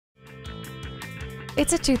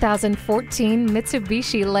It's a 2014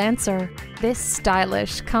 Mitsubishi Lancer. This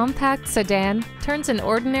stylish, compact sedan turns an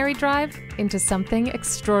ordinary drive into something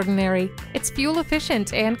extraordinary. It's fuel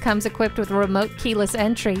efficient and comes equipped with remote keyless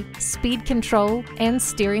entry, speed control, and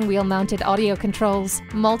steering wheel mounted audio controls.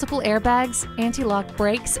 Multiple airbags, anti-lock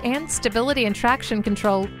brakes, and stability and traction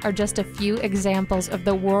control are just a few examples of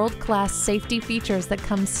the world-class safety features that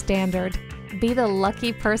come standard. Be the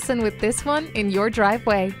lucky person with this one in your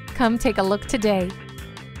driveway. Come take a look today.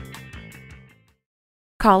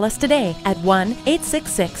 Call us today at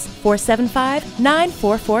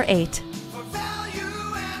 1-866-475-9448.